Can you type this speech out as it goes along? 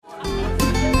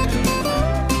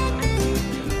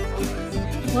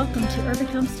Welcome to Urban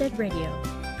Homestead Radio,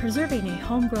 preserving a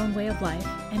homegrown way of life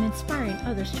and inspiring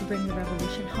others to bring the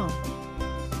revolution home.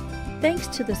 Thanks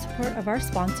to the support of our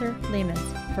sponsor, Lehman's.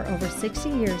 For over 60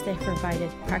 years, they've provided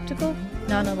practical,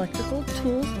 non-electrical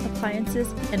tools,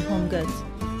 appliances, and home goods.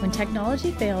 When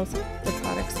technology fails, the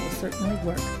products will certainly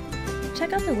work.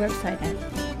 Check out their website at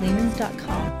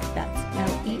lehmans.com. That's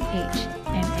LEHMANS.com.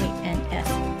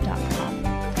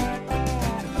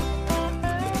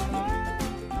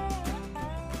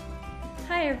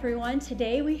 Hi everyone.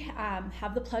 Today we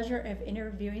have the pleasure of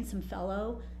interviewing some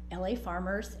fellow LA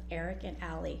farmers, Eric and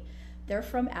Allie. They're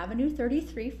from Avenue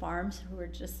 33 Farms, who are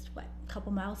just a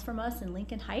couple miles from us in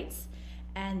Lincoln Heights,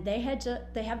 and they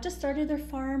have just started their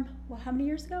farm. Well, how many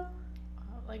years ago?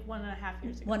 Like 1.5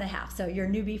 years ago. 1.5. So you're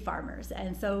newbie farmers,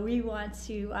 and so we want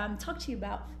to talk to you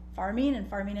about farming in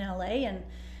LA and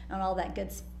all that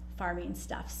good farming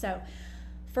stuff. So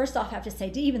first off, I have to say,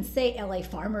 to even say LA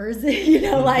farmers,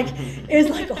 is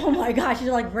like, oh my gosh,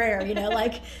 you're like rare,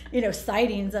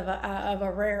 sightings of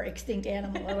a rare extinct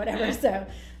animal or whatever. So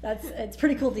it's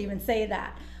pretty cool to even say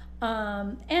that.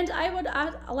 And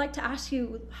I'd like to ask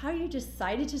you how you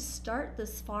decided to start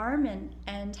this farm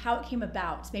and how it came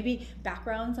about. Maybe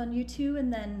backgrounds on you two,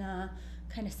 and then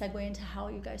kind of segue into how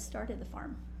you guys started the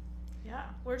farm. Yeah,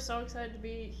 we're so excited to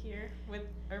be here with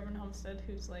Urban Homestead,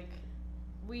 who's like,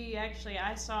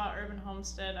 I saw Urban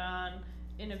Homestead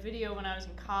in a video when I was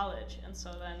in college, and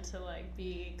so then to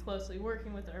be closely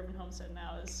working with Urban Homestead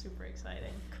now is super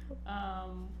exciting.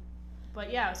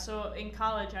 But yeah, so in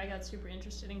college I got super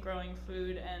interested in growing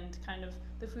food and kind of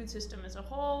the food system as a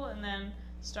whole, and then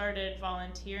started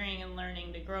volunteering and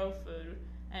learning to grow food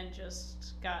and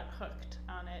just got hooked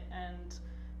on it and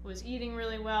was eating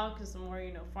really well, because the more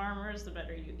you know farmers, the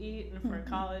better you eat, and for a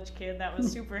college kid that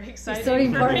was super exciting. So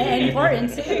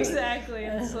important. Exactly.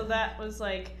 And so that was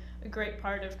like a great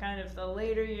part of kind of the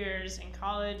later years in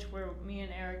college, where me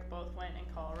and Eric both went in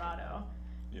Colorado.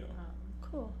 Yeah.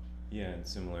 Cool. Yeah, and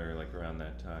similar, like around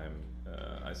that time,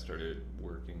 I started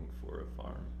working for a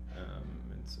farm,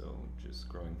 and so just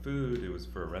growing food. It was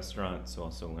for a restaurant, so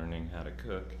also learning how to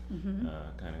cook,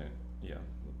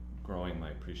 growing my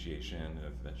appreciation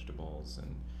of vegetables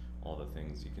and all the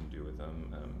things you can do with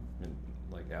them. And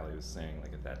like Allie was saying,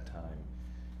 like at that time,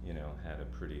 had a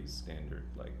pretty standard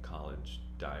college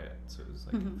diet, so it was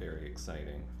very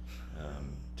exciting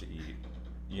to eat,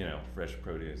 fresh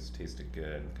produce, tasted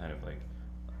good, and kind of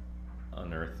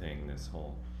unearthing this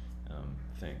whole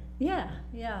thing. Yeah,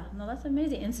 no, that's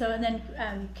amazing. And so, and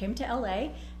then came to LA,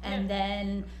 and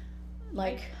then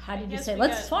how did you say,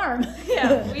 let's farm?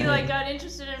 Yeah, we got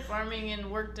interested in farming and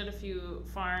worked at a few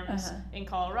farms in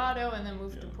Colorado, and then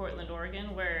moved to Portland,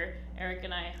 Oregon, where Eric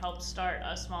and I helped start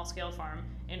a small scale farm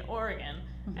in Oregon.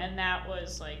 And that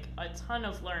was a ton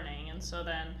of learning, and so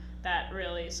then that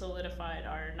really solidified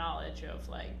our knowledge of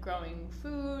growing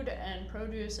food and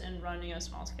produce and running a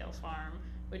small scale farm,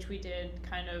 which we did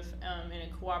kind of in a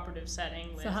cooperative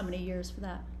setting. So how many years for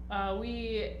that?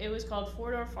 It was called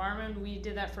Four Door Farm, and we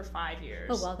did that for 5 years.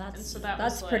 Oh well, that's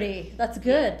that's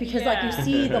good, because you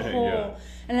see the whole,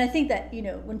 and I think that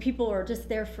when people are just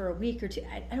there for a week or two,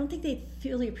 I don't think they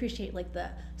fully appreciate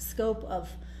the scope of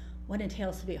what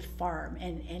entails to be a farm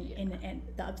and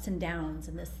the ups and downs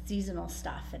and the seasonal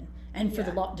stuff and for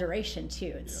the long duration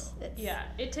too.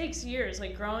 It takes years.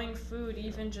 Growing food,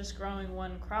 even just growing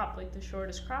one crop, the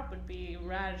shortest crop would be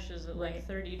radishes at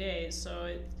 30 days.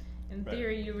 So in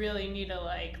theory, you really need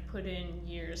to put in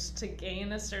years to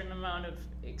gain a certain amount of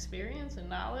experience and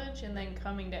knowledge. And then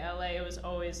coming to LA, it was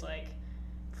always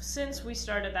since we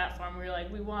started that farm, we were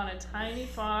we want a tiny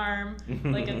farm,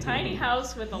 a tiny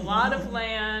house with a lot of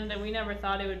land, and we never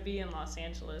thought it would be in Los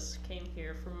Angeles. Came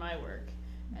here for my work,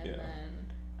 and then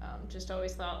just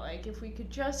always thought if we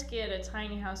could just get a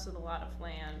tiny house with a lot of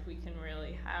land, we can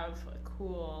really have a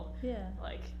cool,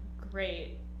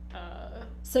 great.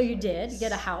 So you did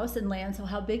get a house and land. So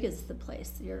how big is the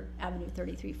place, your Avenue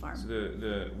 33 farm? So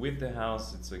the with the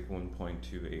house, it's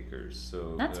 1.2 acres.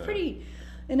 So that's pretty.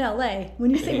 In LA, when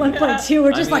you say 1.2,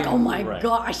 we're just oh my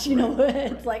gosh, it's how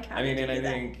I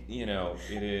think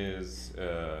it is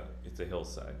it's a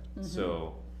hillside,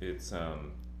 so it's our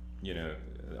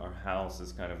house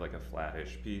is kind of a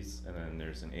flattish piece, and then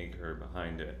there's an acre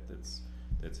behind it that's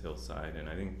hillside, and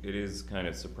I think it is kind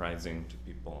of surprising to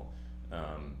people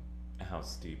how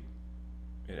steep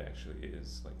it actually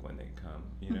is when they come,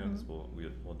 because we'll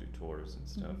do tours and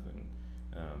stuff, and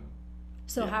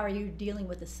so how are you dealing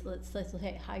with this? Let's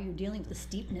say how are you dealing with the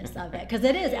steepness of it? Because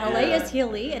it is LA is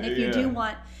hilly, and if you do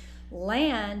want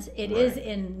land, it is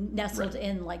nestled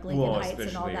in like Lincoln Heights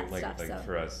and all that like, stuff. Like so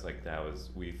for us, like that was,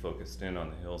 we focused in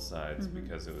on the hillsides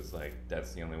because it was like,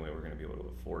 that's the only way we're going to be able to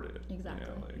afford it. Exactly,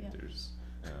 You know, like there's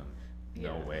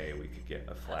Yeah. no way we could get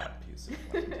a flat piece of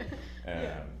land.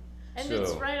 And so,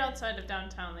 it's right outside of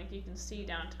downtown. Like you can see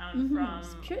downtown from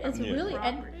it's really,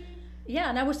 property.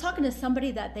 and I was talking to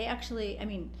somebody that they actually, I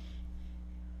mean,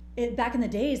 back in the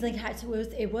days, like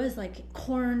it was like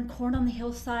corn on the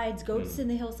hillsides, goats in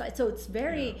the hillside. So it's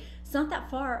it's not that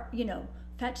far,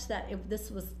 fetched that this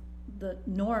was the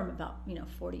norm about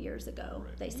 40 years ago.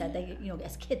 Right. They said they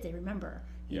as kids they remember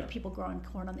people growing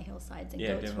corn on the hillsides and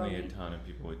goats definitely roaming. a ton of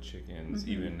people with chickens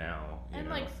even now. And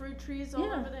know. like fruit trees all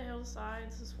over the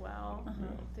hillsides as well.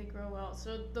 They grow well.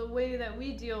 So the way that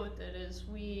we deal with it is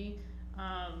we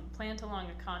plant along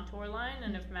a contour line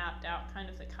and have mapped out kind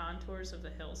of the contours of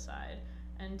the hillside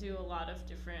and do a lot of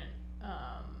different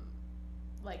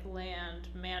like land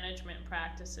management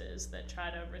practices that try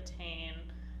to retain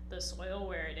the soil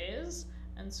where it is.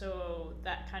 And so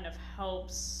that kind of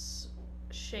helps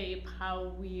shape how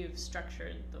we've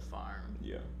structured the farm.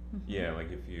 Yeah. Yeah,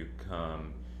 like if you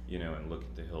come, and look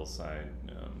at the hillside,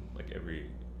 like every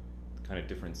kind of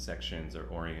different sections are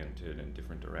oriented in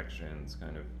different directions,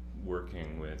 kind of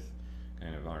working with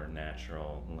kind of our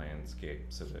natural landscape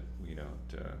so that we don't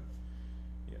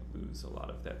lose a lot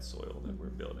of that soil that we're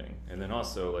building. And then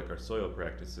also like our soil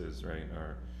practices, right,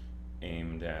 are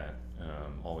aimed at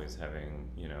always having,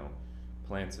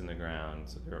 plants in the ground,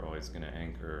 so they're always going to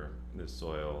anchor the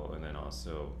soil. And then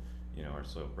also, our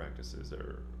soil practices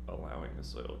are allowing the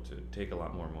soil to take a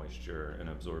lot more moisture and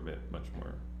absorb it much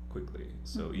more quickly.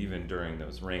 So even during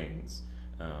those rains,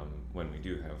 when we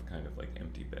do have kind of like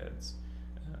empty beds,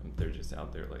 they're just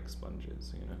out there like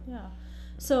sponges, Yeah.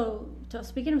 So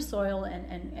speaking of soil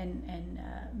and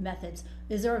methods,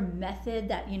 is there a method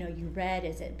that you read?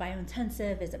 Is it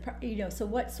biointensive? Is it so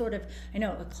what sort of, I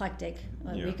know eclectic,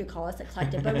 we could call us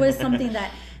eclectic, but what is something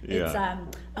that it's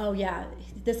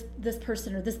this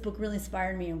person or this book really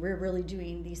inspired me and we're really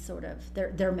doing these sort of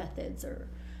their methods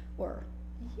or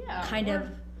kind of.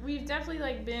 We've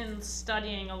definitely been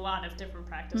studying a lot of different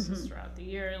practices throughout the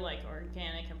year, like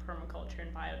organic and permaculture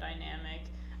and biodynamic.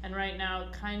 And right now,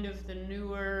 kind of the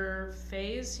newer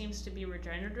phase seems to be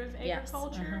regenerative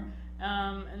agriculture.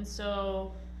 And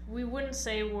so we wouldn't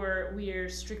say we're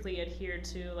strictly adhered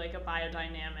to like a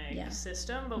biodynamic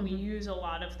system, but we use a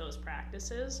lot of those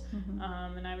practices.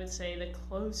 And I would say the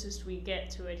closest we get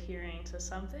to adhering to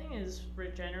something is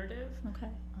regenerative. Okay.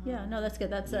 No, that's good.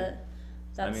 That's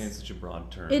it's such a broad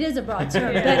term. It is a broad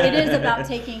term, but it is about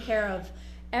taking care of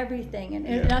everything,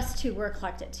 and us too. We're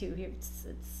eclectic too. It's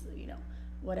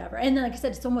whatever. And then, like I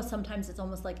said, sometimes it's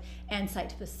almost like and site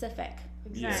specific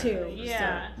too. Yeah.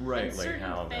 So, right. And like certain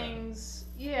how things.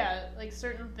 Like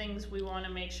certain things we want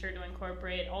to make sure to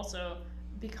incorporate. Also,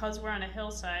 because we're on a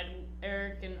hillside,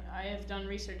 Eric and I have done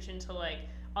research into like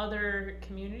other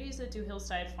communities that do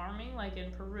hillside farming, like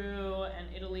in Peru and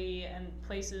Italy and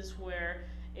places where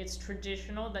it's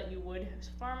traditional that you would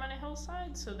farm on a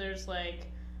hillside. So there's like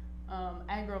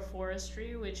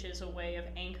agroforestry, which is a way of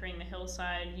anchoring the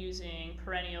hillside using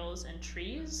perennials and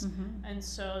trees. And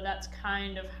so that's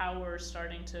kind of how we're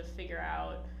starting to figure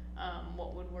out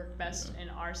what would work best in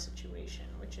our situation,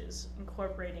 which is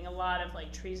incorporating a lot of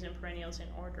like trees and perennials in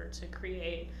order to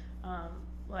create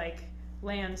like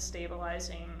land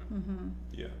stabilizing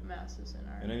masses in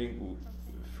our. And I think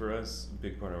for us, a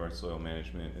big part of our soil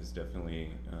management is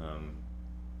definitely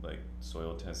like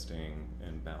soil testing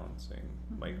and balancing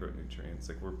micronutrients.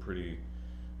 Like we're pretty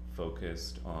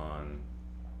focused on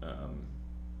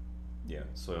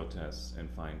soil tests and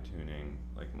fine tuning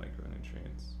like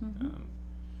micronutrients.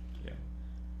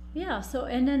 So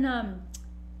and then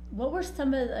what were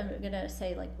some of I'm gonna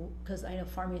say like because I know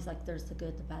farming is like there's the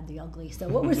good, the bad, the ugly. So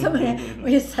what were some of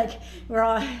it's like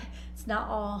it's not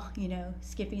all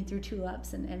skipping through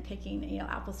tulips and picking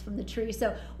apples from the tree.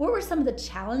 So what were some of the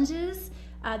challenges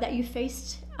that you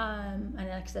faced, and like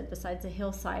I said, besides the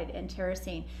hillside and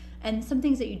terracing, and some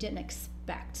things that you didn't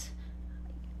expect?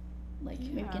 Maybe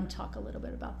we can talk a little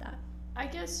bit about that. I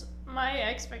guess my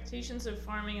expectations of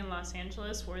farming in Los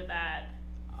Angeles were that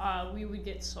we would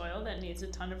get soil that needs a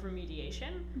ton of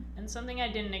remediation. And something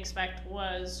I didn't expect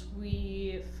was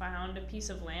we found a piece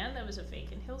of land that was a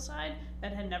vacant hillside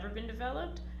that had never been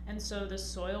developed. And so the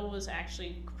soil was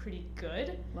actually pretty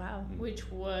good. Wow. Which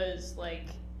was like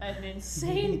an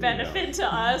insane benefit to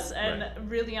us and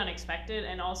really unexpected,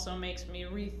 and also makes me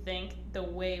rethink the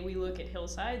way we look at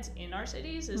hillsides in our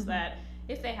cities is that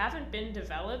if they haven't been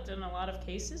developed, in a lot of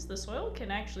cases the soil can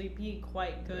actually be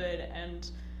quite good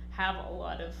and have a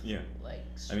lot of Yeah. like.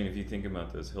 I mean, if you think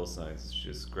about those hillsides, it's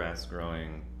just grass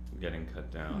growing, getting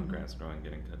cut down, grass growing,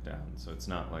 getting cut down. So it's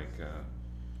not like,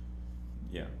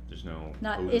 there's no.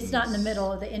 It's not in the pollutants.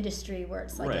 middle of the industry where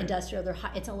it's like Right. industrial.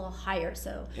 It's a little higher,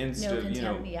 so Instead, no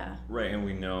contaminant. Right, and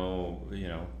we know,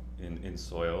 in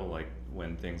soil, like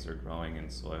when things are growing in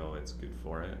soil, it's good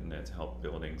for it, and it's helped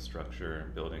building structure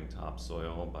and building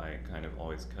topsoil by kind of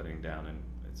always cutting down, and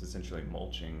it's essentially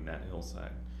mulching that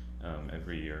hillside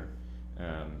every year.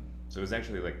 So it's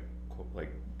actually like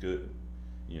good,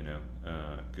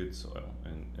 good soil,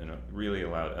 and it really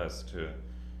allowed us to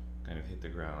kind of hit the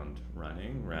ground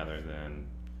running rather than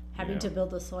Having to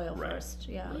build the soil Right. first.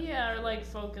 Yeah. Yeah, or like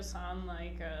focus on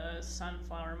like a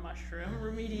sunflower mushroom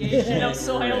remediation of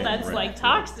soil Right, that's right, like right.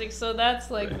 toxic. So that's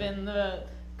like Right. been the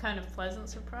kind of pleasant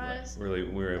surprise. Really,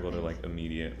 we were able to like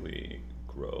immediately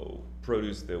grow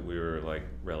produce that we were like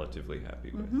relatively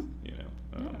happy with.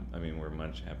 I mean, we're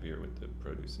much happier with the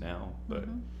produce now, but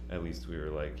at least we were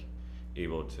like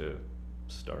able to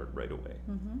start right away.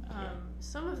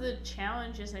 Some of the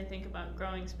challenges I think about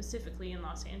growing specifically in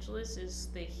Los Angeles is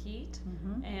the heat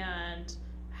and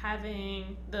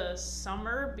having the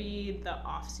summer be the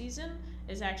off season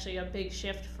is actually a big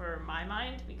shift for my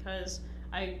mind, because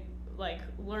I like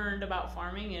learned about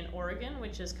farming in Oregon,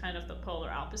 which is kind of the polar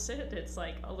opposite. It's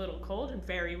like a little cold and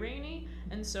very rainy,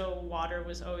 and so water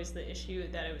was always the issue,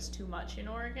 that it was too much in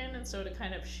Oregon. And so to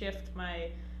kind of shift my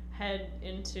head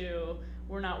into,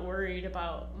 we're not worried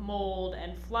about mold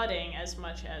and flooding as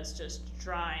much as just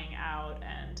drying out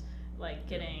and like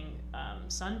getting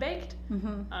sunbaked.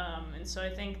 And so I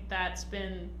think that's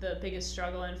been the biggest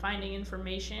struggle in finding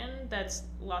information that's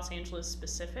Los Angeles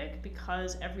specific,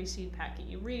 because every seed packet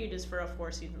you read is for a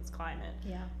 4 seasons climate.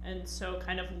 Yeah. And so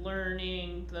kind of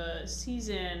learning the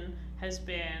season has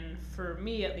been, for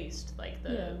me at least, like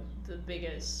the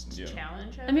biggest Yeah.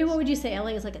 challenge. I mean, what would you say? LA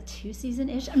is like a 2 season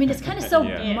ish. I mean, it's kind of so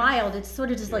Yeah. mild. It's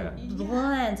sort of just like Yeah.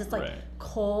 blends. It's like Right.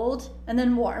 cold and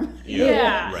then warm.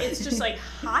 Yeah, Right. it's just like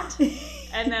hot,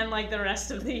 and then like the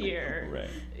rest of the year. Right.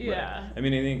 Yeah. Right. I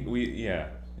mean, I think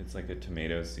it's like a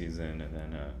tomato season and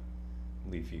then a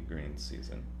leafy green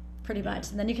season. Pretty much.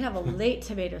 And then you can have a late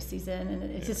tomato season, and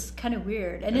it's just kind of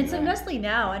weird. And it's then- mostly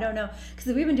now, I don't know,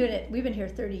 because we've been doing it, we've been here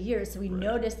 30 years, so we Right.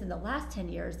 noticed in the last 10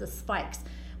 years the spikes.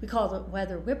 We call it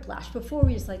weather whiplash. Before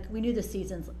we just we knew the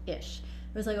seasons-ish.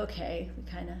 It was like, okay, we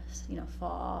kind of,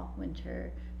 fall,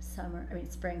 winter,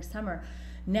 spring, summer.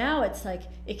 Now it's like,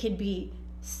 it could be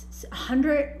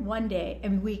 100 one day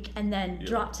and week, and then Yeah.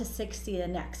 drop to 60 the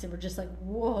next, and we're just like,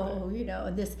 whoa,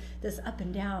 and this up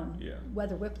and down Yeah.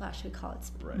 weather whiplash, we call it.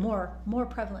 It's Right. more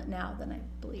prevalent now than I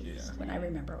believe Yeah. when I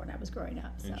remember when I was growing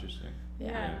up. So Interesting.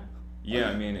 yeah. Yeah,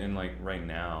 I mean, and like right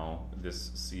now,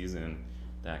 this season,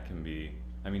 that can be,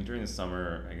 I mean, during the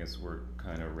summer, I guess we're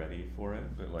kind of ready for it,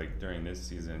 but like during this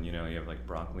season, you have like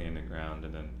broccoli in the ground,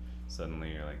 and then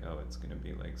suddenly you're like, oh, it's gonna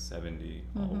be like 70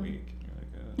 all week. And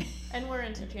you're like, And we're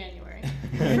into January.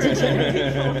 Into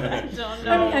People that don't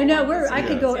know. I know what I this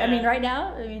could is, go. yeah. I mean, right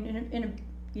now, I mean, in a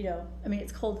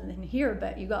it's cold in here,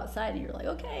 but you go outside and you're like,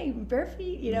 okay, bare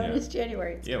feet, and Yeah. it's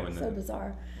January. It's Yeah, when so the-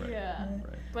 bizarre. Right. Yeah.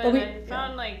 Right. But we- I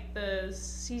found like the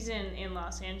season in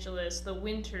Los Angeles, the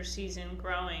winter season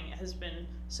growing, has been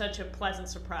such a pleasant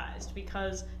surprise,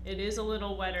 because it is a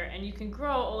little wetter and you can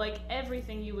grow like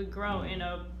everything you would grow in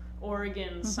a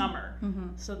Oregon summer.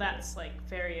 So that's like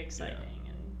very exciting.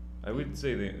 And I would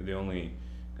say the only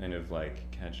kind of like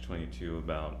catch-22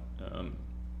 about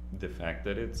the fact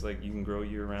that it's like you can grow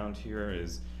year round here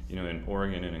is, in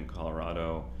Oregon and in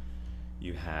Colorado,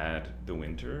 you had the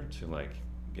winter to like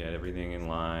get everything in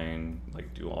line,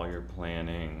 like do all your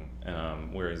planning,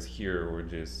 whereas here we're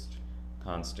just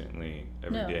constantly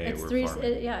every day it's we're three.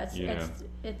 farming,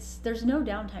 It's there's no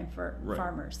downtime for Right.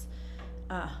 farmers.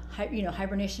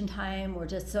 Hibernation time. We're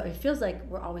just, so it feels like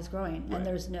we're always growing, Right. and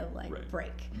there's no Right.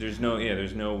 break. There's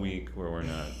no week where we're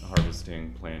not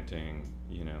harvesting, planting,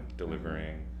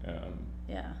 delivering.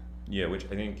 Yeah. Which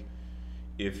I think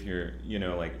if you're,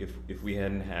 like if we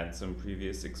hadn't had some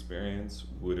previous experience,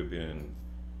 would have been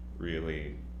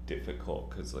really difficult,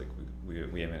 because like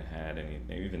we haven't had any,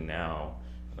 even now,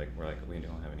 like we're like, we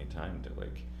don't have any time to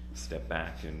like step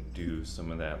back and do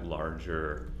some of that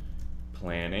larger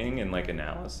planning and like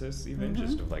analysis, even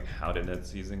just of like, how did that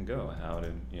season go? How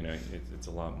did, it's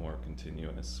a lot more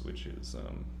continuous, which is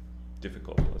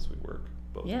difficult as we work.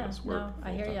 Both of us work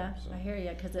I hear full-time, you. so. I hear you,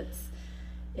 because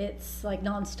it's like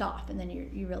nonstop, and then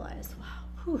you realize, wow,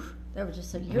 whew, that was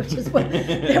just a year just went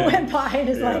by, and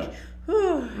it's Yeah. like,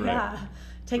 whew, Right. yeah.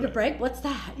 Take a Right. break. What's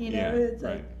that? Yeah, It's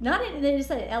like right. not in. They just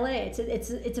said LA.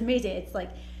 It's amazing. It's like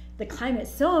the climate's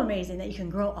so amazing that you can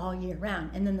grow all year round.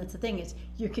 And then that's the thing is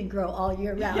you can grow all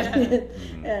year round.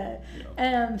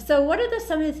 So what are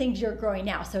some of the things you're growing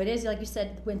now? So it is, like you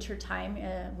said, winter time.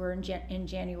 We're in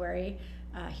January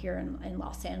here in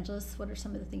Los Angeles. What are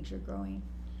some of the things you're growing?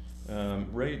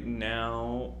 Right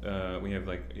now, we have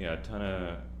a ton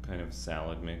of kind of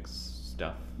salad mix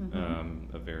stuff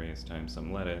of various types.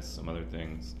 Some lettuce, some other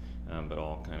things, but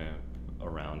all kind of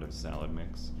around a salad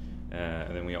mix.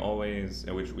 And then we always,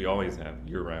 which we always have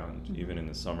year round, even in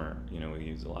the summer, we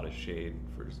use a lot of shade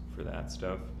for that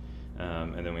stuff.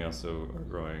 And then we also are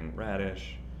growing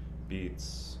radish,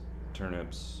 beets,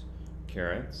 turnips,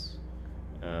 carrots.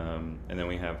 And then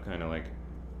we have kind of like,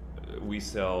 we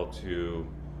sell to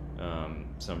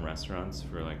some restaurants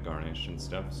for like garnish and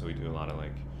stuff. So we do a lot of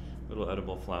like little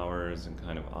edible flowers and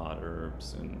kind of odd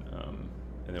herbs and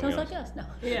then sounds like us, no.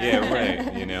 Yeah, right.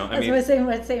 I mean, what's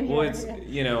same here. Well, it's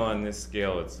on this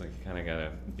scale, it's like you kind of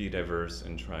gotta be diverse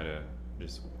and try to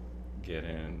just get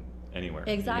in anywhere.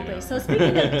 Exactly. So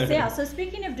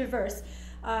speaking of diverse,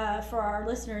 for our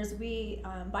listeners, we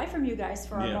buy from you guys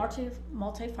for our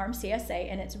multi-farm CSA,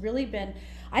 and it's really been,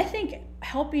 I think,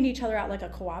 helping each other out like a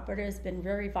cooperative has been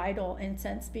very vital in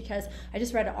sense, because I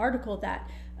just read an article that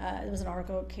there was an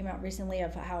article that came out recently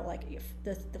of how like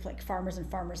the like farmers and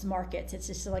farmers markets, it's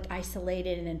just like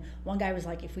isolated, and then one guy was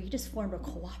like, if we just formed a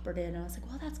cooperative, and I was like,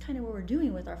 well, that's kind of what we're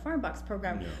doing with our Farm Box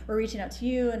program. We're reaching out to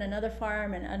you and another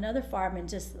farm and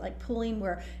just like pulling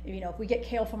where, if we get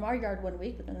kale from our yard one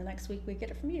week, but then the next week we get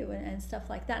it from you and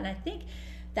stuff like that. And I think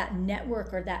that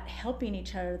network or that helping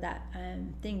each other, that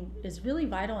thing is really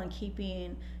vital in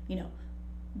keeping,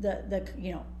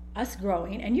 the us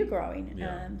growing and you growing.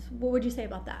 What would you say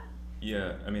about that?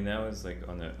 Yeah, I mean, that was like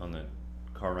on the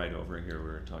car ride over here, we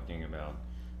were talking about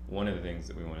one of the things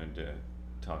that we wanted to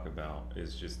talk about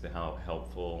is just how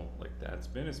helpful like that's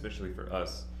been, especially for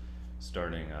us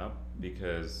starting up,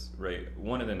 because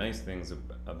one of the nice things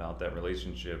about that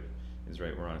relationship is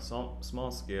we're on a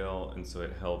small scale, and so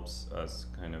it helps us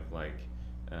kind of like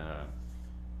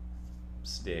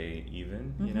stay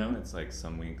even. It's like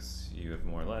some weeks you have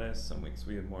more lettuce, some weeks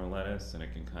we have more lettuce, and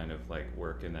it can kind of like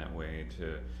work in that way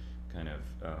to kind of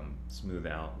smooth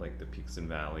out like the peaks and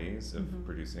valleys of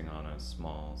producing on a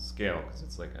small scale, because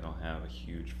it's like I don't have a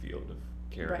huge field of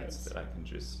carrots that I can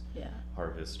just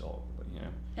harvest all.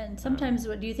 And sometimes,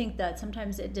 what do you think that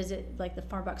sometimes does it like the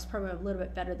Farm Box program a little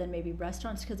bit better than maybe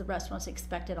restaurants, because the restaurants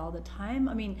expect it all the time?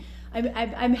 I mean,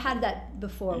 I've had that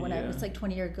before when I was like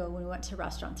 20 years ago when we went to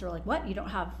restaurants. They were like, "What? You don't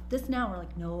have this now?" We're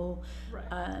like, "No."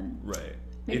 Right.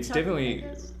 It's definitely.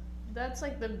 That's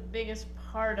like the biggest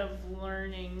part of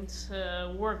learning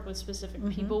to work with specific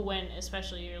people when,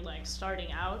 especially you're like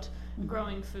starting out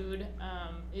growing food,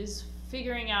 is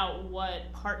figuring out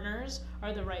what partners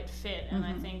are the right fit. And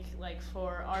I think like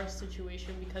for our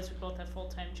situation, because we both have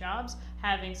full-time jobs,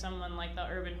 having someone like the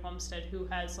Urban Homestead who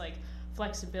has like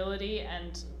flexibility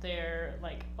and they're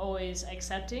like always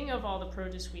accepting of all the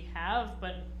produce we have,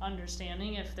 but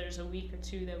understanding if there's a week or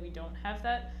two that we don't have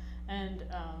that. And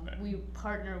we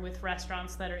partner with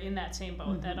restaurants that are in that same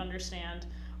boat, that understand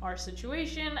our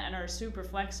situation and are super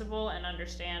flexible and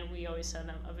understand. We always send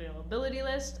them availability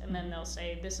list, and then they'll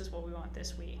say, this is what we want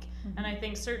this week. And I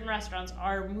think certain restaurants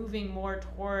are moving more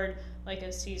toward like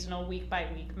a seasonal week by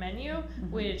week menu,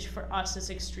 which for us is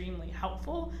extremely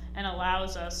helpful and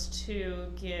allows us to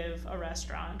give a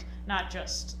restaurant not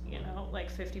just, like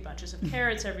 50 bunches of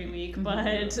carrots every week,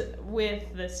 but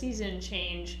with the season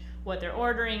change, what they're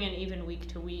ordering, and even week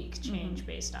to week change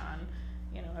based on,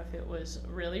 if it was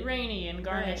really rainy and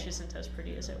garnish isn't as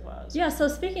pretty as it was. Yeah, so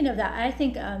speaking of that, I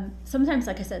think sometimes,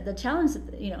 like I said, the challenge,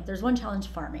 there's one challenge,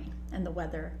 farming and the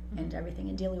weather and everything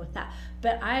and dealing with that.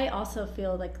 But I also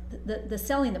feel like the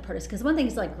selling the produce, because one thing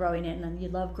is like growing it and you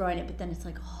love growing it, but then it's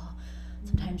like,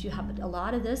 sometimes you have a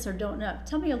lot of this or don't know.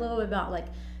 Tell me a little bit about like,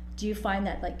 do you find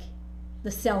that like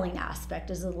the selling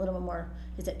aspect is a little bit more,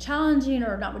 is it challenging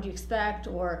or not what you expect,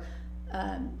 or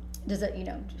does it,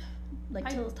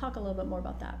 talk a little bit more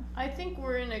about that. I think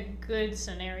we're in a good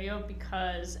scenario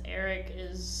because Eric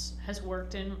has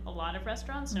worked in a lot of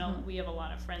restaurants. We have a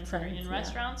lot of friends that are in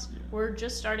restaurants. We're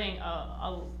just starting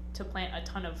to plant a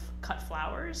ton of cut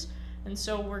flowers, and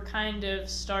so we're kind of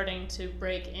starting to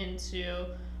break into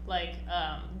like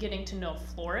getting to know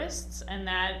florists, and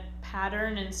that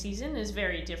pattern and season is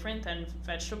very different than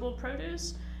vegetable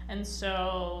produce. And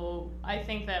so I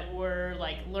think that we're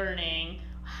like learning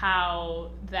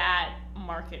how that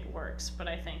market works, but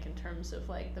I think in terms of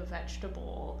like the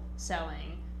vegetable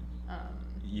selling,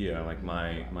 like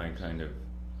my kind of,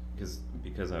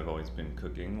 because I've always been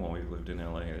cooking while we've lived in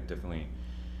LA, it definitely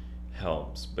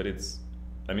helps. But it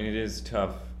is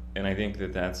tough and I think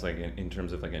that that's like in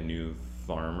terms of like a new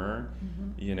farmer,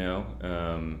 you know,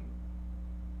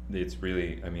 it's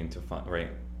really, I mean, to find, right,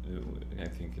 I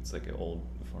think it's like an old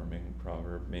farming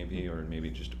proverb maybe, or maybe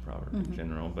just a proverb in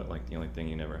general, but like the only thing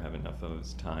you never have enough of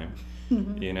is time,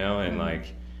 you know, and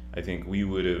like, I think we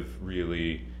would have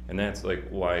really, and that's like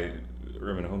why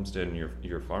Urban Homestead and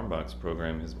your Farm Box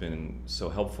program has been so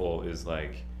helpful, is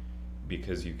like,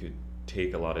 because you could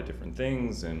take a lot of different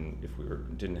things, and if we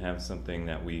didn't have something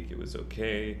that week, it was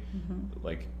okay.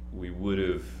 Like we would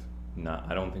have not,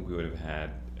 I don't think we would have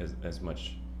had as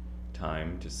much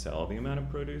time to sell the amount of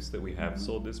produce that we have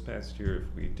sold this past year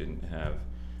if we didn't have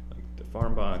like the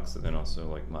Farm Box, and then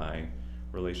also like my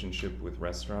relationship with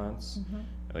restaurants.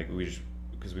 Like we just,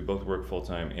 because we both work full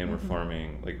time and we're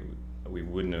farming, like we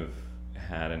wouldn't have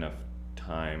had enough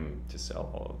time to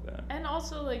sell all of that. And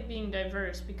also like being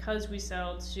diverse, because we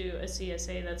sell to a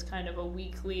CSA that's kind of a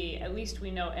weekly, at least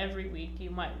we know every week you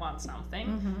might want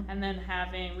something. And then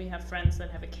we have friends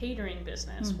that have a catering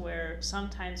business where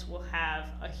sometimes we'll have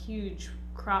a huge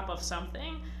crop of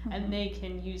something and they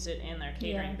can use it in their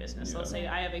catering business. They'll say,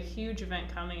 I have a huge event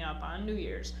coming up on New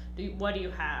Year's. What do you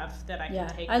have that I can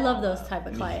take? I love those type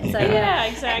of clients. So, yeah,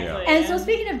 exactly. And so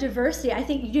speaking of diversity, I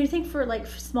think, do you think for like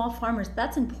small farmers,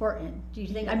 that's important? Do you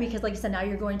think, I mean, because like you said, now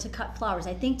you're going to cut flowers.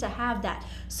 I think to have that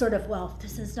sort of, well,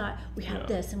 this is not, we have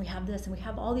this and we have this and we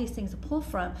have all these things to pull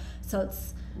from. So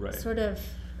it's sort of.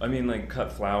 I mean, like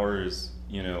cut flowers,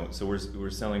 you know, so we're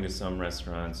selling to some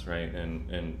restaurants, right?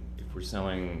 And if we're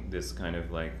selling this kind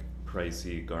of like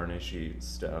pricey garnishy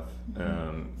stuff,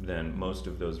 then most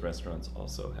of those restaurants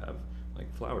also have like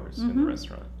flowers in the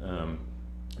restaurant. And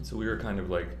so we were kind of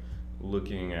like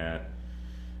looking at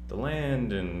the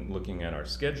land and looking at our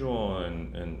schedule,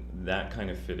 and that kind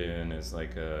of fit in as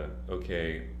like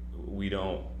okay, we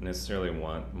don't necessarily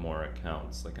want more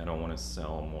accounts. Like I don't want to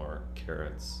sell more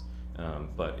carrots,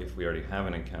 but if we already have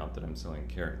an account that I'm selling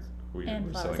carrots, we're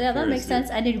flowers. Yeah, that makes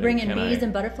sense. I need to bring in bees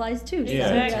and butterflies too.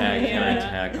 Yeah, So. Can I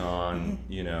tack on,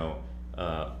 you know,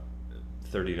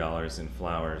 $30 in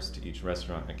flowers to each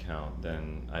restaurant account?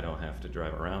 Then I don't have to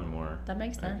drive around more. That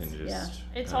makes sense. I can just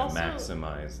It's kind also of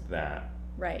maximize that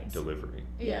delivery.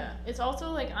 Yeah, it's also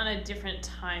like on a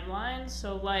different timeline.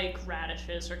 So like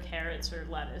radishes or carrots or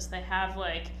lettuce, they have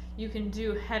like, you can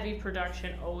do heavy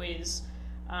production always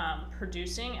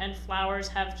producing, and flowers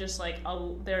have just like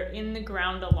they're in the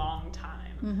ground a long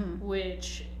time,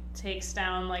 which takes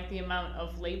down like the amount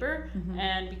of labor,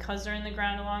 and because they're in the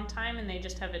ground a long time and they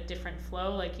just have a different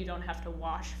flow, like you don't have to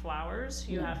wash flowers,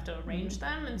 you have to arrange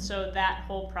them, and so that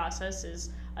whole process is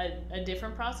a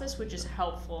different process, which is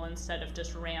helpful instead of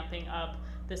just ramping up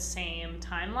the same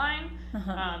timeline.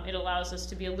 It allows us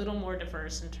to be a little more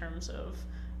diverse in terms of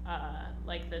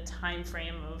like the time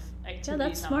frame of activities. Yeah,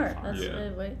 that's smart.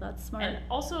 That's that's smart. And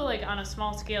also, like on a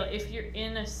small scale, if you're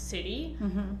in a city,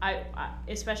 I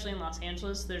especially in Los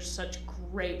Angeles, there's such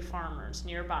great farmers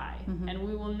nearby, and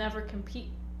we will never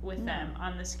compete with them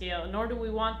on the scale, nor do we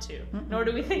want to, nor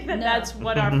do we think that that's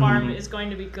what our farm is going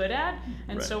to be good at.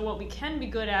 And so what we can be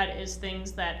good at is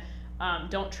things that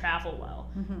don't travel well,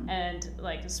 and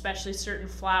like especially certain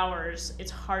flowers,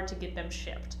 it's hard to get them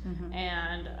shipped,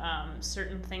 and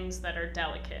certain things that are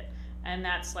delicate, and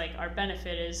that's like our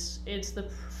benefit is it's the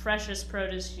freshest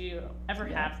produce you ever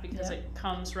have, because it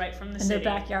comes right from the city. In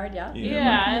their backyard.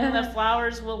 And the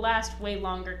flowers will last way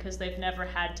longer because they've never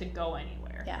had to go anywhere.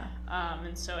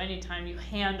 And so anytime you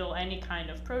handle any kind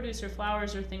of produce or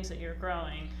flowers or things that you're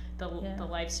growing, the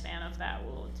lifespan of that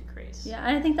will decrease. Yeah,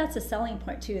 and I think that's a selling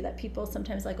point too, that people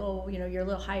sometimes like, oh, you know, you're a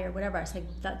little higher, whatever. I was like,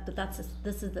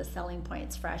 this is the selling point.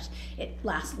 It's fresh. It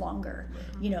lasts longer.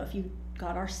 You know, if you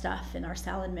got our stuff in our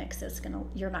salad mix,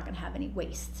 you're not gonna have any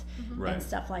waste and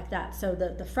stuff like that. So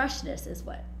the freshness is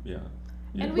what.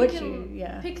 And we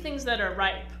can pick things that are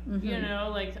ripe, you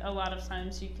know, like a lot of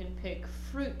times you can pick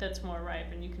fruit that's more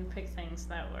ripe, and you can pick things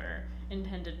that were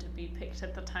intended to be picked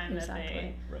at the time that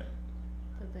they.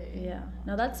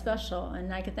 No, that's special,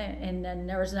 and I could think, and then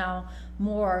there's now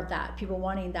more of that, people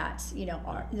wanting that, you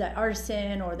know, that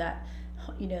artisan or that,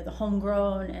 you know, the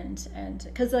homegrown, and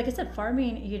because like I said,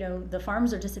 farming, you know, the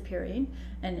farms are disappearing,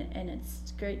 and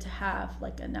it's great to have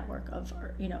like a network of,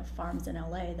 you know, farms in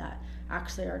LA that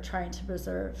actually are trying to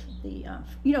preserve the,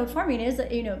 you know, farming is,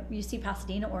 you know, you see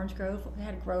Pasadena, Orange Grove, they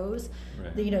had grows,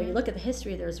 you know, you look at the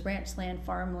history, there's ranch land,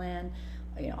 farmland,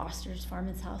 you know, Oster's Farm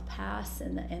in South Pass,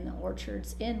 and the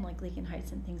orchards in like Lincoln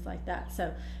Heights and things like that.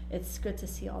 So it's good to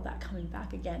see all that coming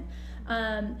back again.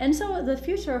 And so the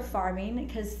future of farming,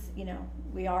 because, you know,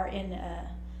 we are in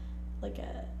a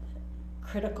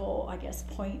critical, I guess,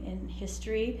 point in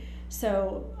history.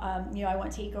 So, I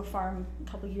went to Eco Farm a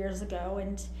couple years ago,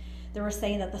 and they were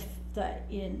saying that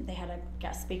they had a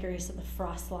guest speaker who said the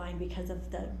frost line, because of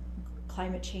the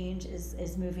climate change,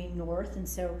 is moving north, and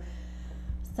so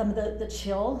some of the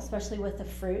chill, especially with the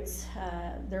fruits,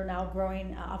 they're now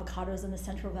growing avocados in the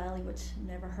Central Valley, which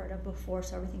never heard of before.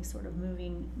 So everything's sort of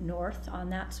moving north on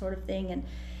that sort of thing,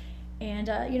 and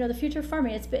the future of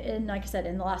farming. It's been, like I said,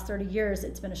 in the last 30 years,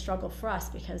 it's been a struggle for us,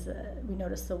 because we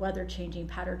noticed the weather changing,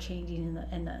 pattern changing,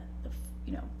 and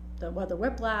the weather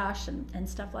whiplash and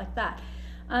stuff like that.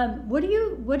 What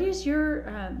is your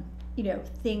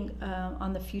thing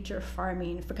on the future of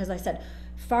farming? Because I said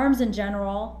farms in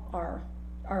general are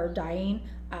dying.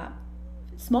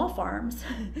 Small farms,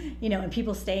 and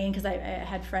people staying, because I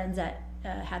had friends that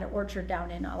had an orchard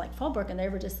down in Fallbrook, and they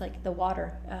were just like, the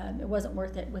water, it wasn't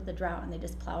worth it with the drought, and they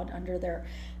just plowed under their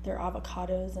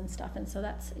avocados and stuff. And so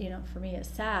that's, for me, it's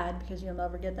sad, because you'll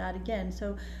never get that again.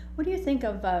 So what do you think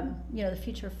of the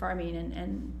future of farming,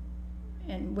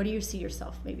 and what do you see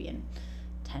yourself maybe in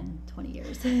 10, 20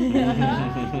 years?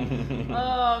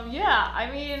 Yeah,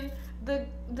 I mean,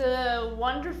 the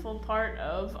wonderful part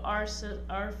of our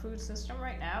food system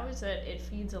right now is that it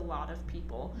feeds a lot of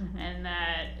people, and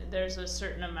that there's a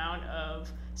certain amount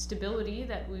of stability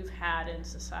that we've had in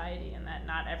society, and that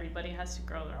not everybody has to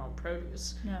grow their own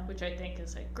produce, which I think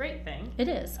is a great thing. It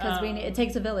is, because it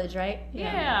takes a village, right?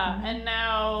 Yeah, and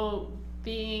now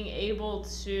being able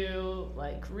to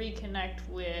reconnect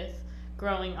with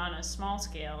growing on a small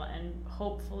scale, and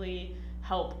hopefully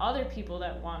help other people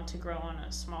that want to grow on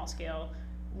a small scale,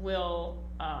 will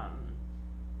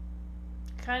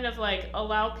kind of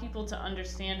allow people to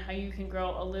understand how you can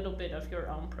grow a little bit of your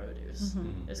own produce.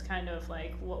 Is kind of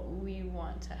what we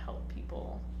want to help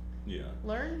people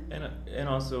learn, and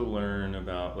also learn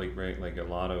about a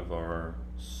lot of our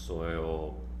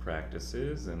soil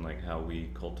practices, and how we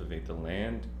cultivate the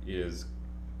land is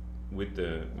with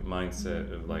the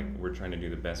mindset of we're trying to do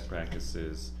the best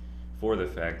practices for the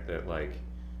fact that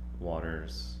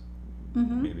water's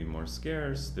maybe more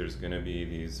scarce. There's going to be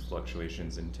these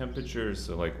fluctuations in temperatures,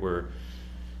 so we're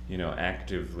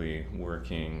actively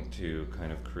working to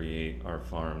kind of create our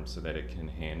farm so that it can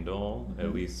handle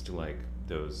at least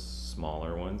those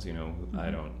smaller ones. I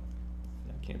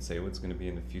can't say what's going to be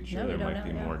in the future. No, there might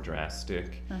be more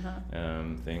drastic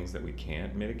things that we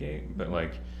can't mitigate, but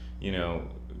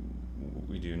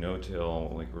we do no-till,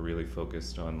 we're really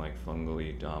focused on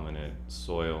fungally dominant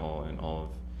soil and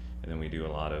and then we do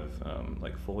a lot of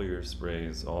foliar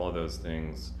sprays, all of those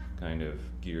things kind of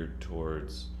geared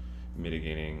towards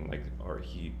mitigating our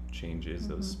heat changes,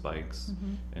 those spikes,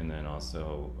 and then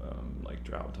also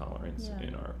drought tolerance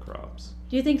in our crops.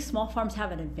 Do you think small farms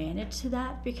have an advantage to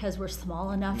that, because we're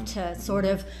small enough to sort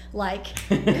of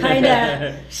kind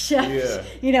of shift,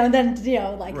 and then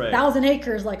 1,000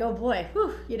 acres, oh boy,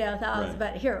 whew, 1,000,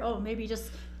 but here, maybe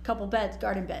just a couple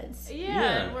garden beds.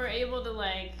 And we're able to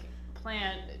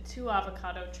plant 2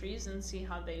 avocado trees and see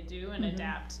how they do, and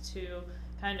adapt to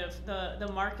kind of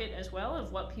the market as well,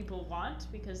 of what people want,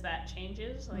 because that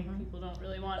changes. People don't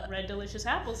really want red delicious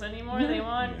apples anymore. They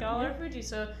want Gala or Fuji.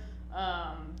 So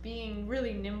being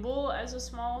really nimble as a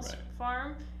small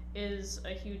farm is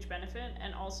a huge benefit.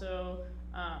 And also,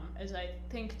 as I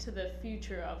think to the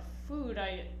future of food,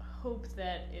 I hope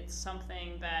that it's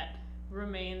something that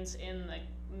remains in the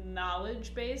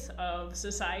knowledge base of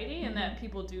society, and that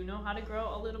people do know how to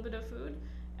grow a little bit of food.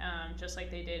 Just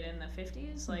like they did in the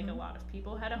 50s, a lot of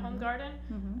people had a home garden,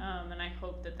 and I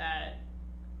hope that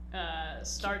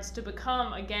starts to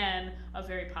become again a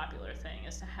very popular thing,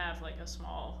 is to have a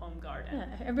small home garden.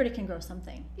 Yeah, everybody can grow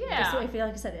something. Yeah, just, like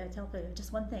I said, I tell people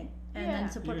just one thing, and then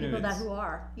support people who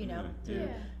are, through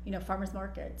farmers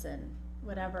markets and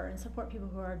whatever, and support people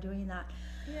who are doing that.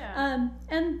 Yeah.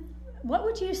 And what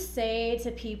would you say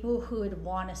to people who would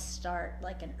want to start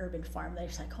an urban farm? They're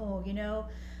just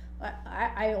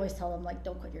I always tell them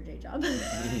don't quit your day job.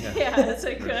 That's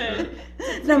a good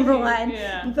number one.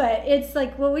 Yeah. But it's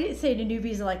what would you say to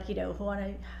newbies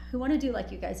who want to do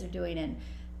like you guys are doing,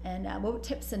 and what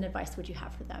tips and advice would you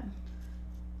have for them?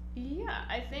 Yeah,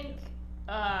 I think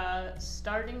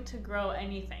starting to grow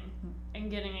anything and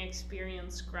getting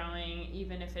experience growing,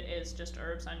 even if it is just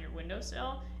herbs on your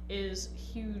windowsill, is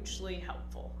hugely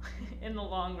helpful in the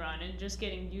long run, and just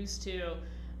getting used to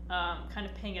kind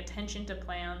of paying attention to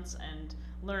plants and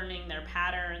learning their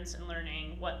patterns, and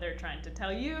learning what they're trying to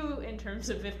tell you in terms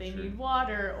of if they need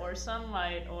water or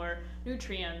sunlight or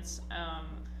nutrients,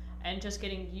 and just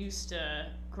getting used to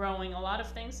growing a lot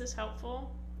of things is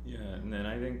helpful. Yeah, and then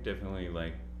I think definitely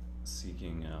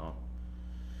seeking out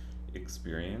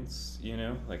experience, you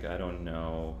know, like I don't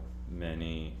know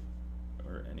many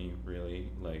or any really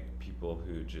like people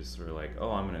who just were like,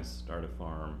 oh, I'm gonna start a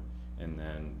farm, and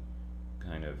then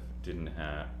kind of didn't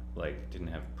have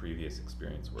previous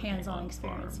experience working Hands-on on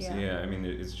experience, farms. yeah. I mean,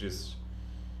 it's just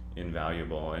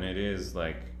invaluable, and it is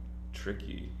like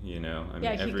tricky, you know. I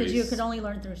Yeah, mean, because you could only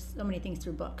learn through so many things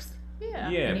through books. Yeah.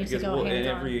 Yeah, You need to because go and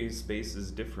hands-on. every space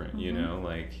is different, you Mhm. know,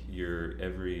 like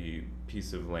every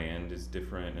piece of land is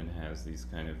different and has these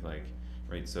kind of like,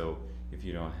 right, so if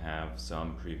you don't have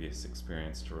some previous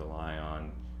experience to rely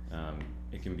on,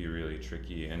 it can be really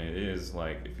tricky. And it is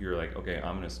like, if you're like, okay,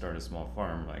 I'm gonna start a small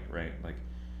farm, like, right, like,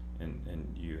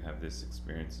 and you have this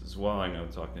experience as well. I know,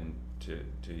 talking to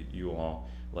you all,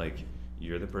 like,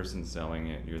 you're the person selling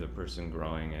it, you're the person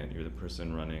growing it, you're the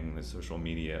person running the social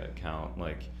media account,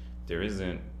 like,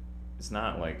 it's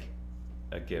not like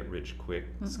a get rich quick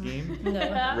scheme,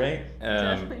 No. right?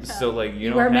 Definitely not. So like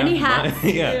you wear don't have many hats.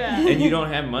 money, yeah. Yeah. And you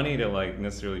don't have money to like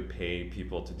necessarily pay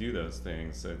people to do those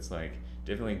things. So it's like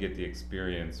definitely get the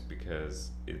experience,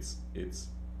 because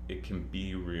it can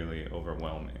be really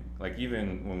overwhelming. Like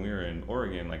even when we were in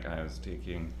Oregon, like I was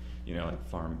taking, you know, like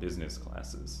farm business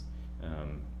classes,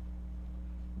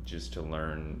 just to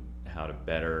learn how to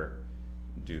better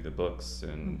do the books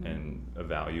and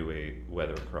evaluate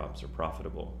whether crops are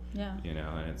profitable. Yeah. You know,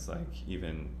 and it's like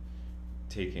even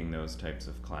taking those types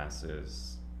of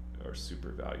classes are super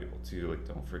valuable too. Like,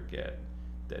 don't forget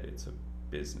that it's a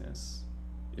business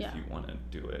if Yeah. you want to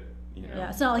do it. You know? Yeah,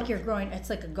 it's not like you're growing, it's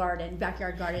like a garden,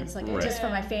 backyard garden. It's like Right. just for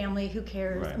my family, who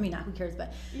cares? Right. I mean, not who cares,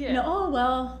 but, Yeah. you know, oh,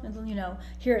 well, and, you know,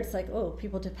 here it's like, oh,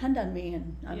 people depend on me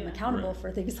and I'm Yeah. accountable Right.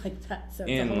 for things like that. So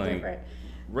it's And a whole like, different.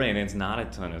 right, and it's not a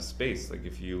ton of space. Like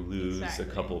if you lose Exactly. a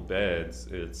couple beds,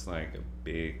 it's like a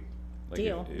big like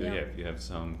Deal, If, yeah. if you have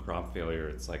some crop failure,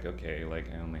 it's like, okay,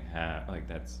 like I only have like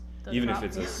that's The even if crop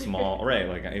it's a failure. small right,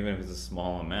 like even if it's a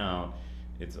small amount,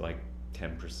 it's like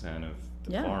 10% of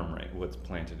the Yeah. farm, right? What's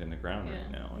planted in the ground right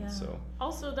Yeah. now, and Yeah. so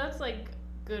Also, that's like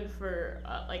good for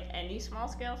like any small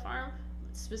scale farm,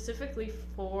 specifically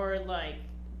for like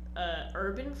a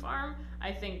urban farm.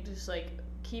 I think just like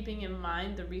keeping in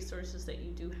mind the resources that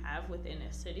you do have within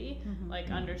a city, like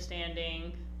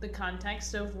understanding the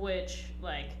context of which,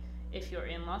 like if you're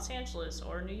in Los Angeles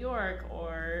or New York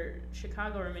or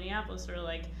Chicago or Minneapolis, or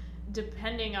like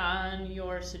depending on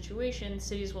your situation,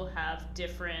 cities will have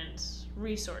different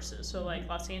resources. So like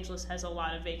Los Angeles has a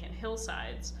lot of vacant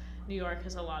hillsides, New York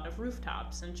has a lot of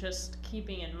rooftops, and just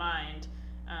keeping in mind,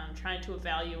 trying to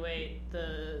evaluate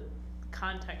the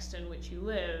context in which you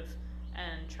live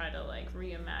and try to like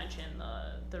reimagine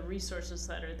the resources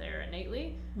that are there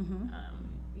innately.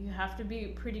 You have to be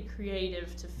pretty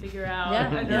creative to figure out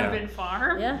Yeah. an Yeah. urban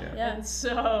farm. Yeah, Yeah. yeah. And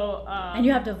so, And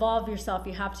you have to evolve yourself.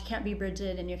 Can't be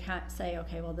rigid, and you can't say,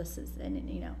 okay, well, this is, and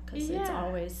you know, because it's Yeah.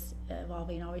 always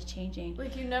evolving, always changing.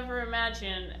 like you never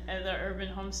imagine the urban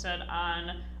homestead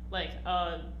on like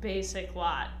a basic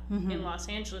lot in Los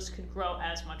Angeles could grow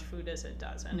as much food as it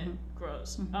does, and it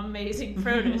grows amazing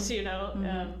produce, you know.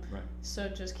 right. So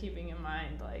just keeping in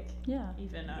mind, like Yeah.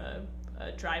 even a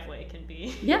driveway can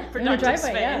be Yeah, even a productive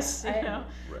driveway, yeah. space, you know.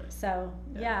 Right. So,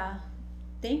 yeah.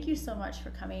 Thank you so much for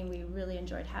coming. We really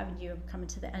enjoyed having you coming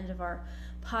to the end of our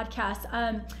podcast.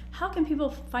 How can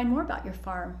people find more about your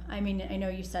farm? I mean, I know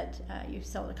you said you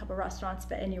sell at a couple restaurants,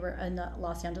 and you were in the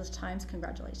Los Angeles Times.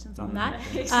 Congratulations on that.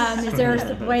 Thanks. Is there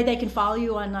a way they can follow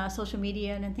you on social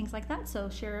media and things like that? So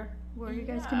share where you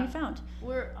guys can be found.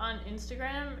 We're on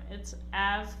Instagram. It's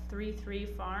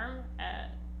av33farm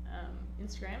at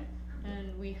Instagram,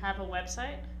 and we have a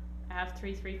website,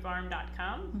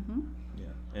 av33farm.com. Yeah,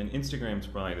 and Instagram's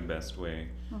probably the best way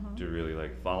to really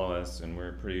like follow us, and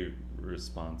we're pretty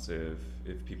responsive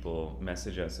if people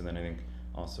message us. And then I think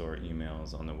also our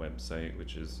emails on the website,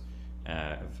 which is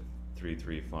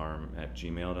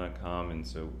av33farm@gmail.com, and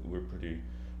so we're pretty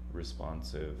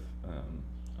responsive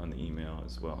on the email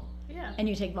as well. Yeah. And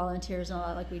you take volunteers and all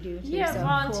that, like we do too. Yeah, so cool.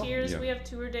 volunteers. Yeah. We have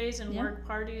tour days and Yeah. work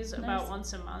parties Nice. about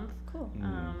once a month. Cool.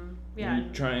 Yeah.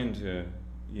 We're trying to,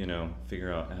 you know,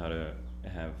 figure out how to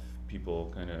have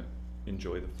people kind of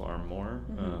enjoy the farm more,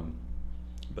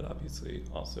 but obviously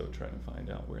also trying to find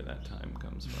out where that time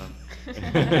comes from.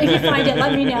 If you find it,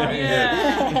 let me know.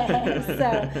 Yeah.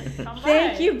 So, Come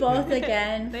thank by. you both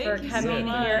again Thank for you so coming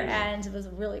here, much. and it was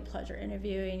a really pleasure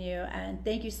interviewing you. And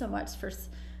thank you so much for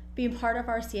being part of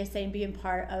our CSA and being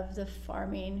part of the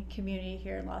farming community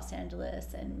here in Los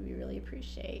Angeles. And we really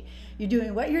appreciate you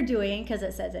doing what you're doing, because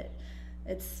it says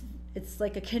it's it's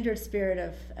like a kindred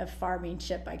spirit of farming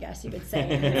ship, I guess you could say.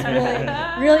 And it's really,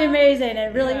 really amazing.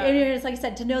 And really, and it's like I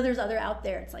said, to know there's other out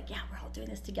there, it's like, yeah, we're all doing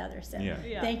this together. So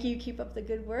thank you. Keep up the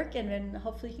good work. And then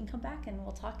hopefully you can come back and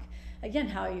we'll talk again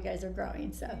how you guys are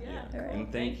growing. So, all right.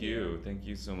 And thank you. Thank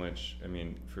you so much. I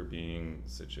mean, for being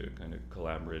such a kind of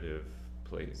collaborative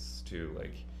place to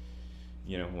like,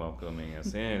 you know, welcoming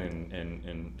us in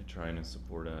and trying to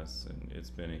support us. And it's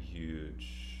been a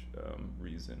huge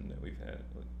reason that we've had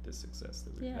the success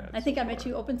that we've had. I think so I met far.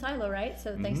 you Open Silo, right?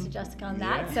 So thanks to Jessica on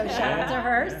that. So shout out to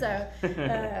her.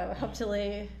 So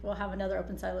hopefully we'll have another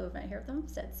Open Silo event here at the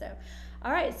Homestead. So,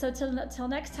 all right. So till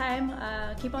next time,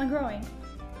 keep on growing.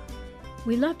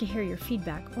 We love to hear your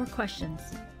feedback or questions.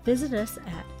 Visit us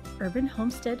at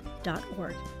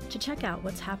urbanhomestead.org to check out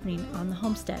what's happening on the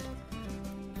homestead.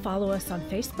 Follow us on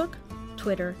Facebook,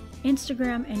 Twitter,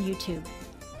 Instagram, and YouTube.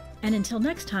 And until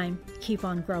next time, keep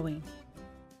on growing.